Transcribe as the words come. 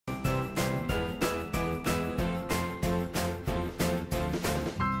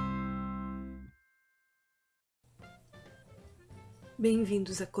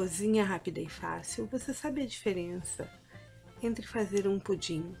Bem-vindos à Cozinha Rápida e Fácil. Você sabe a diferença entre fazer um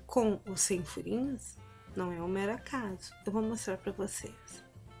pudim com ou sem furinhos? Não é um mero acaso, eu vou mostrar para vocês.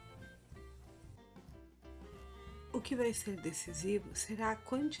 O que vai ser decisivo será a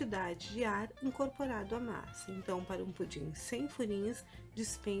quantidade de ar incorporado à massa. Então, para um pudim sem furinhos,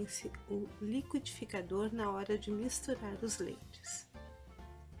 dispense o liquidificador na hora de misturar os leites.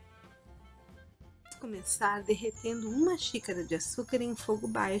 Começar derretendo uma xícara de açúcar em fogo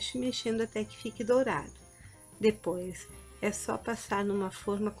baixo e mexendo até que fique dourado. Depois, é só passar numa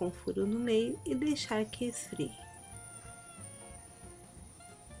forma com furo no meio e deixar que esfrie.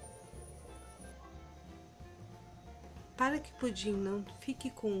 Para que o pudim não fique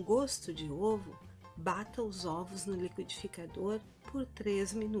com gosto de ovo, bata os ovos no liquidificador por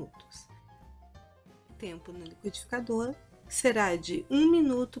 3 minutos. O tempo no liquidificador será de 1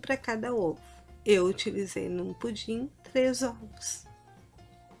 minuto para cada ovo. Eu utilizei num pudim 3 ovos.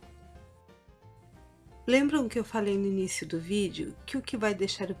 Lembram que eu falei no início do vídeo que o que vai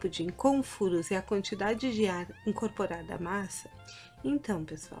deixar o pudim com furos é a quantidade de ar incorporada à massa? Então,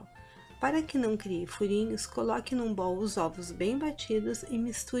 pessoal, para que não crie furinhos, coloque num bowl os ovos bem batidos e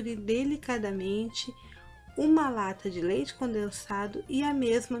misture delicadamente uma lata de leite condensado e a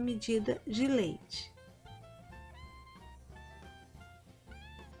mesma medida de leite.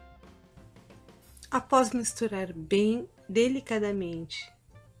 Após misturar bem delicadamente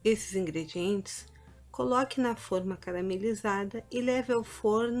esses ingredientes, coloque na forma caramelizada e leve ao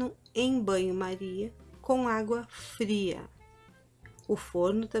forno em banho-maria com água fria. O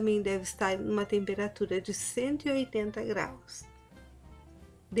forno também deve estar em uma temperatura de 180 graus.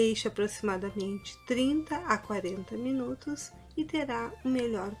 Deixe aproximadamente 30 a 40 minutos e terá o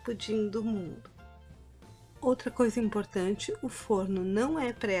melhor pudim do mundo. Outra coisa importante, o forno não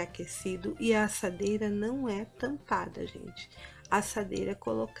é pré-aquecido e a assadeira não é tampada, gente. A assadeira é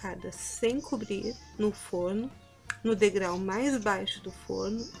colocada sem cobrir no forno, no degrau mais baixo do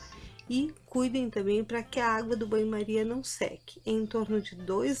forno, e cuidem também para que a água do banho-maria não seque, em torno de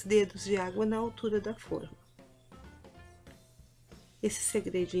 2 dedos de água na altura da forma. Esses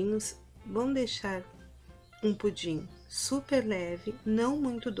segredinhos vão deixar um pudim super leve, não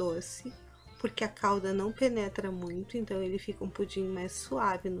muito doce, porque a calda não penetra muito, então ele fica um pudim mais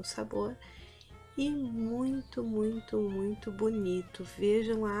suave no sabor e muito bonito.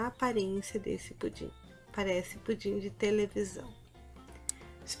 Vejam a aparência desse pudim, parece pudim de televisão.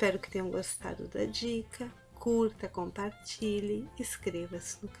 Espero que tenham gostado da dica, curta, compartilhe,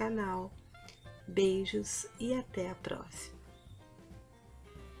 inscreva-se no canal. Beijos e até a próxima!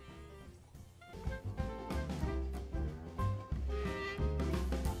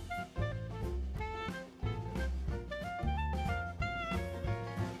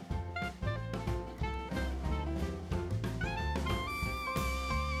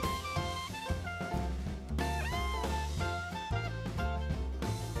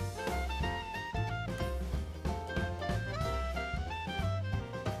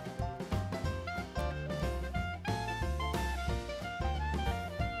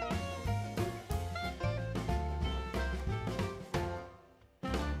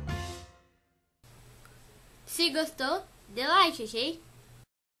 Se gostou, dê like, ok?